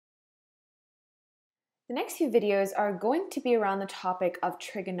The next few videos are going to be around the topic of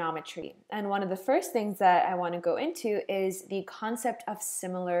trigonometry, and one of the first things that I want to go into is the concept of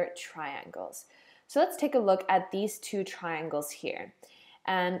similar triangles. So let's take a look at these two triangles here.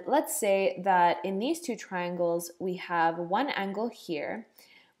 And let's say that in these two triangles we have one angle here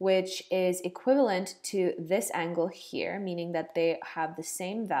which is equivalent to this angle here, meaning that they have the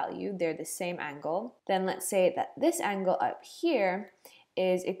same value, they're the same angle. Then let's say that this angle up here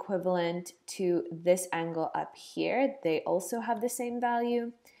is equivalent to this angle up here. They also have the same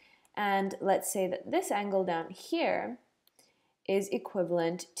value. And let's say that this angle down here is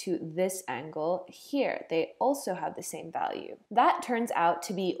equivalent to this angle here. They also have the same value. That turns out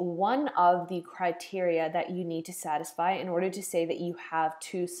to be one of the criteria that you need to satisfy in order to say that you have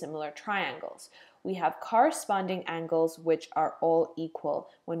two similar triangles. We have corresponding angles which are all equal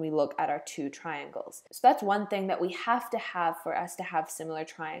when we look at our two triangles. So that's one thing that we have to have for us to have similar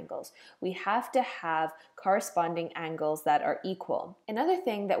triangles. We have to have corresponding angles that are equal. Another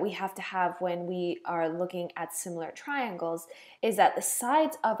thing that we have to have when we are looking at similar triangles is that the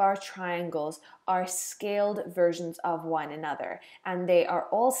sides of our triangles are scaled versions of one another, and they are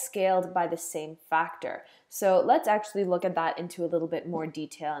all scaled by the same factor. So let's actually look at that into a little bit more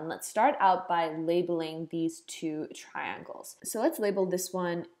detail, and let's start out by labeling these two triangles. So let's label this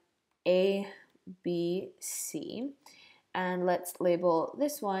one A, B, C, and let's label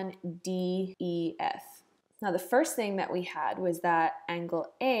this one D, E, F. Now the first thing that we had was that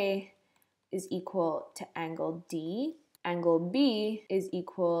angle A is equal to angle D, angle B is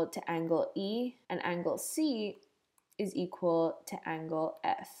equal to angle E, and angle C is equal to angle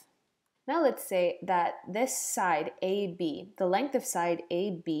F. Now let's say that this side AB, the length of side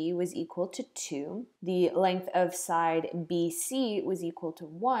AB was equal to 2, the length of side BC was equal to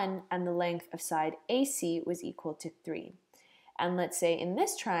 1, and the length of side AC was equal to 3. And let's say in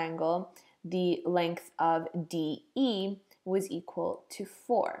this triangle, the length of DE was equal to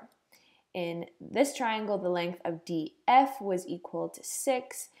 4. In this triangle, the length of DF was equal to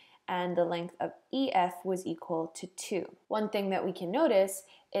 6, and the length of EF was equal to 2. One thing that we can notice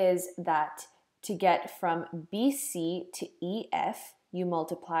is that to get from BC to EF, you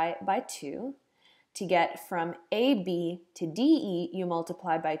multiply by 2. To get from AB to DE, you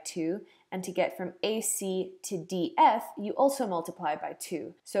multiply by 2. And to get from AC to DF, you also multiply by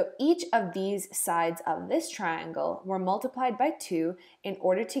 2. So each of these sides of this triangle were multiplied by 2 in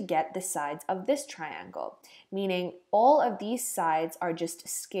order to get the sides of this triangle, meaning all of these sides are just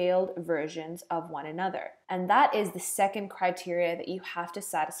scaled versions of one another. And that is the second criteria that you have to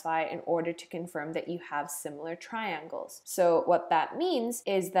satisfy in order to confirm that you have similar triangles. So what that means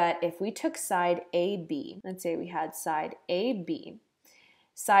is that if we took side AB, let's say we had side AB,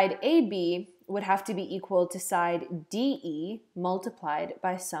 side AB would have to be equal to side DE multiplied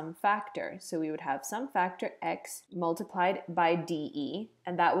by some factor. So we would have some factor x multiplied by DE,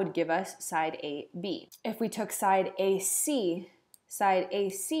 and that would give us side AB. If we took side AC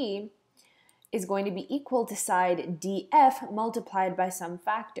is going to be equal to side DF multiplied by some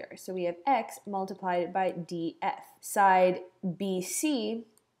factor. So we have x multiplied by DF. Side BC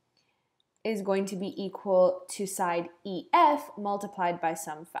is going to be equal to side EF multiplied by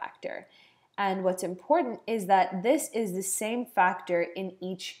some factor. And what's important is that this is the same factor in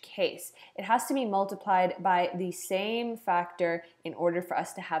each case. It has to be multiplied by the same factor in order for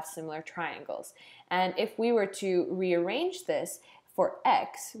us to have similar triangles. And if we were to rearrange this for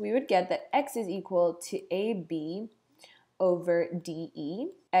x, we would get that x is equal to AB over DE,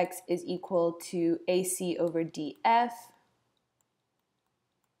 x is equal to AC over DF,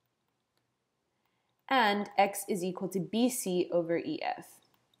 and x is equal to BC over EF.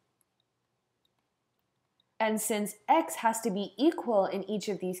 And since x has to be equal in each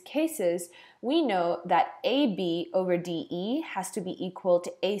of these cases, we know that AB over DE has to be equal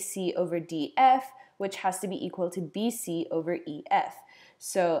to AC over DF, which has to be equal to BC over EF.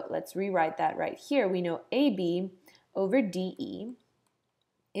 So let's rewrite that right here. We know AB over DE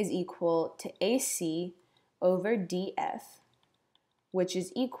is equal to AC over DF, which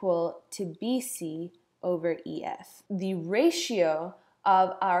is equal to BC over EF. The ratio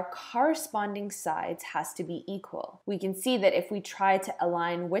of our corresponding sides has to be equal. We can see that if we try to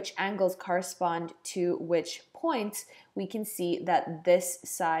align which angles correspond to which points, we can see that this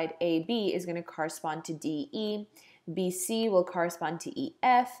side AB is going to correspond to DE, BC will correspond to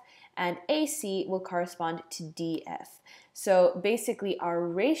EF, and AC will correspond to DF. So basically our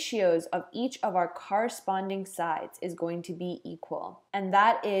ratios of each of our corresponding sides is going to be equal. And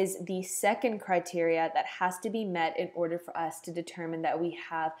that is the second criteria that has to be met in order for us to determine that we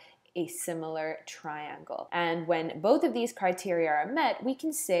have a similar triangle. And when both of these criteria are met, we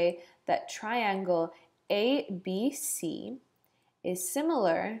can say that triangle ABC is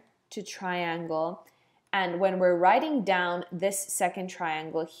similar to triangle, and when we're writing down this second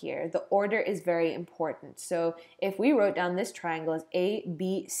triangle here, the order is very important. So if we wrote down this triangle as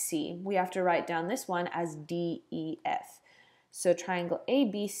ABC, we have to write down this one as DEF. So triangle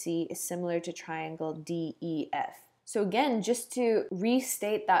ABC is similar to triangle DEF. So again, just to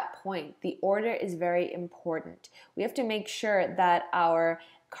restate that point, the order is very important. We have to make sure that our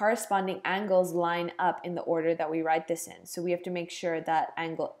corresponding angles line up in the order that we write this in. So we have to make sure that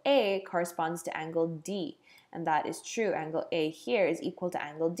angle A corresponds to angle D, and that is true. Angle A here is equal to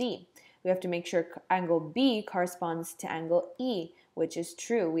angle D. We have to make sure angle B corresponds to angle E, which is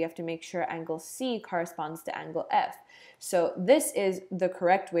true. We have to make sure angle C corresponds to angle F. So this is the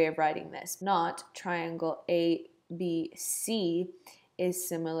correct way of writing this, not triangle ABC is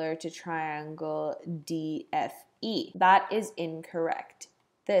similar to triangle DFE. That is incorrect.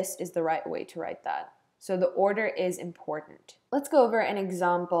 This is the right way to write that. So the order is important. Let's go over an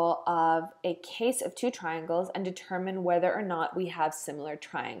example of a case of two triangles and determine whether or not we have similar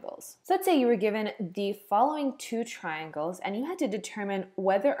triangles. So let's say you were given the following two triangles and you had to determine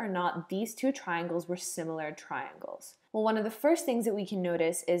whether or not these two triangles were similar triangles. Well, one of the first things that we can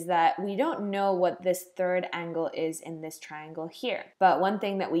notice is that we don't know what this third angle is in this triangle here. But one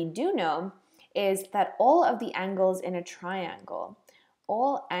thing that we do know is that all of the angles in a triangle,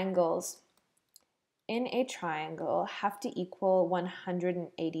 all angles in a triangle have to equal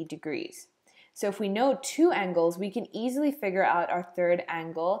 180 degrees. So if we know two angles, we can easily figure out our third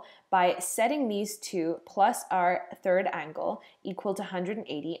angle by setting these two plus our third angle equal to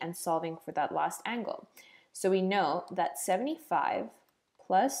 180 and solving for that last angle. So we know that 75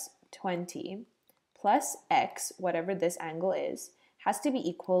 plus 20 plus x, whatever this angle is, has to be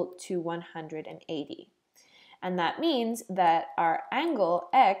equal to 180. And that means that our angle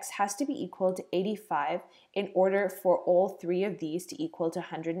x has to be equal to 85 in order for all three of these to equal to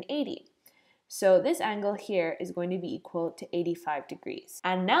 180. So this angle here is going to be equal to 85 degrees.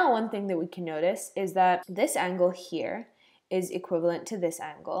 And now one thing that we can notice is that this angle here is equivalent to this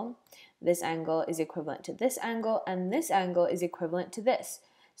angle is equivalent to this angle, and this angle is equivalent to this.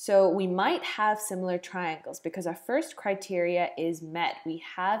 So we might have similar triangles because our first criteria is met. We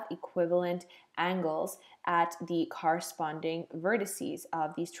have equivalent angles at the corresponding vertices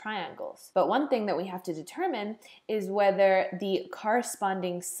of these triangles. But one thing that we have to determine is whether the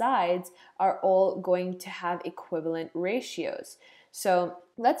corresponding sides are all going to have equivalent ratios. So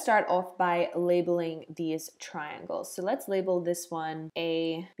let's start off by labeling these triangles. So let's label this one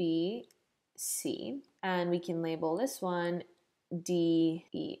A, B, C, and we can label this one D,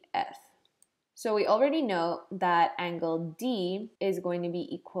 E, F. So we already know that angle D is going to be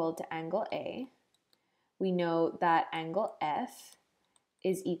equal to angle A. We know that angle F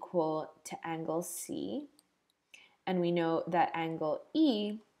is equal to angle C. And we know that angle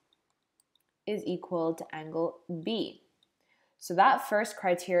E is equal to angle B. So that first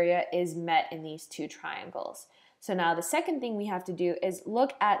criteria is met in these two triangles. So now the second thing we have to do is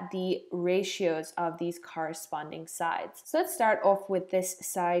look at the ratios of these corresponding sides. So let's start off with this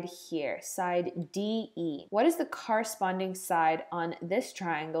side here, side DE. What is the corresponding side on this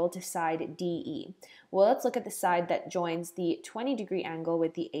triangle to side DE? Well, let's look at the side that joins the 20-degree angle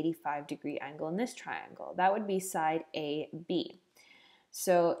with the 85-degree angle in this triangle. That would be side AB.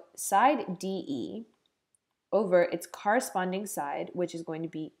 So side DE over its corresponding side, which is going to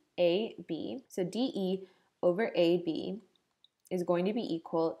be AB. So DE over AB is going to be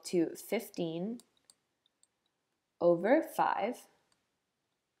equal to 15 over 5,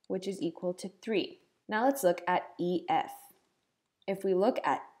 which is equal to 3. Now let's look at EF. If we look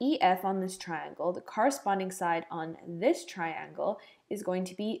at EF on this triangle, the corresponding side on this triangle is going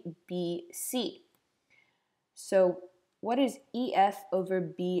to be BC. So what is EF over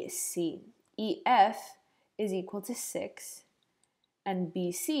BC? EF is equal to 6, and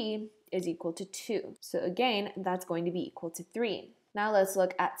BC is equal to 2. So again, that's going to be equal to 3. Now let's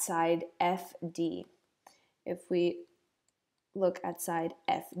look at side FD. If we look at side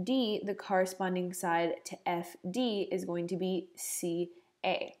FD, the corresponding side to FD is going to be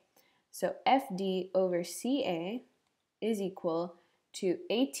CA. So FD over CA is equal to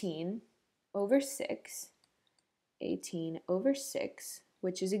 18 over 6,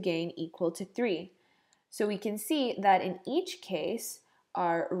 which is again equal to 3. So we can see that in each case,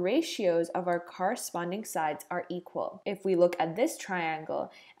 our ratios of our corresponding sides are equal. If we look at this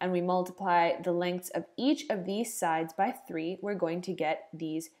triangle and we multiply the lengths of each of these sides by 3, we're going to get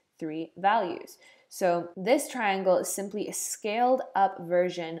these 3 values. So this triangle is simply a scaled up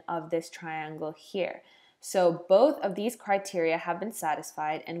version of this triangle here. So both of these criteria have been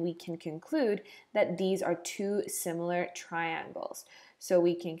satisfied, and we can conclude that these are two similar triangles. So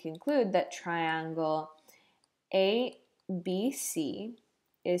we can conclude that triangle ABC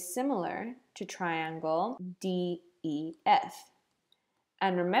is similar to triangle DEF.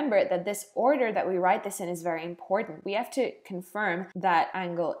 And remember that this order that we write this in is very important. We have to confirm that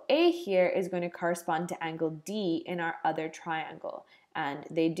angle A here is going to correspond to angle D in our other triangle. And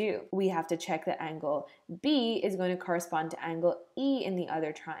they do. We have to check that angle B is going to correspond to angle E in the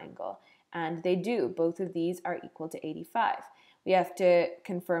other triangle. And they do. Both of these are equal to 85. We have to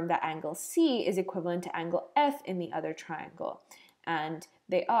confirm that angle C is equivalent to angle F in the other triangle. And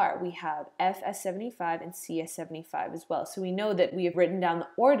they are. We have F as 75 and C as 75 as well. So we know that we have written down the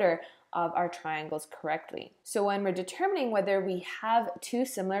order of our triangles correctly. So when we're determining whether we have two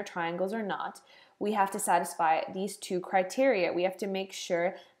similar triangles or not, we have to satisfy these two criteria. We have to make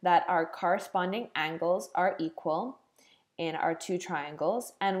sure that our corresponding angles are equal in our two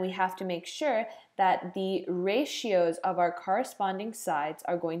triangles, and we have to make sure that the ratios of our corresponding sides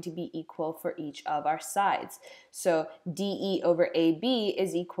are going to be equal for each of our sides. So DE over AB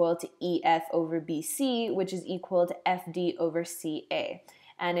is equal to EF over BC, which is equal to FD over CA.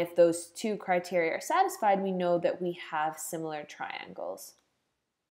 And if those two criteria are satisfied, we know that we have similar triangles.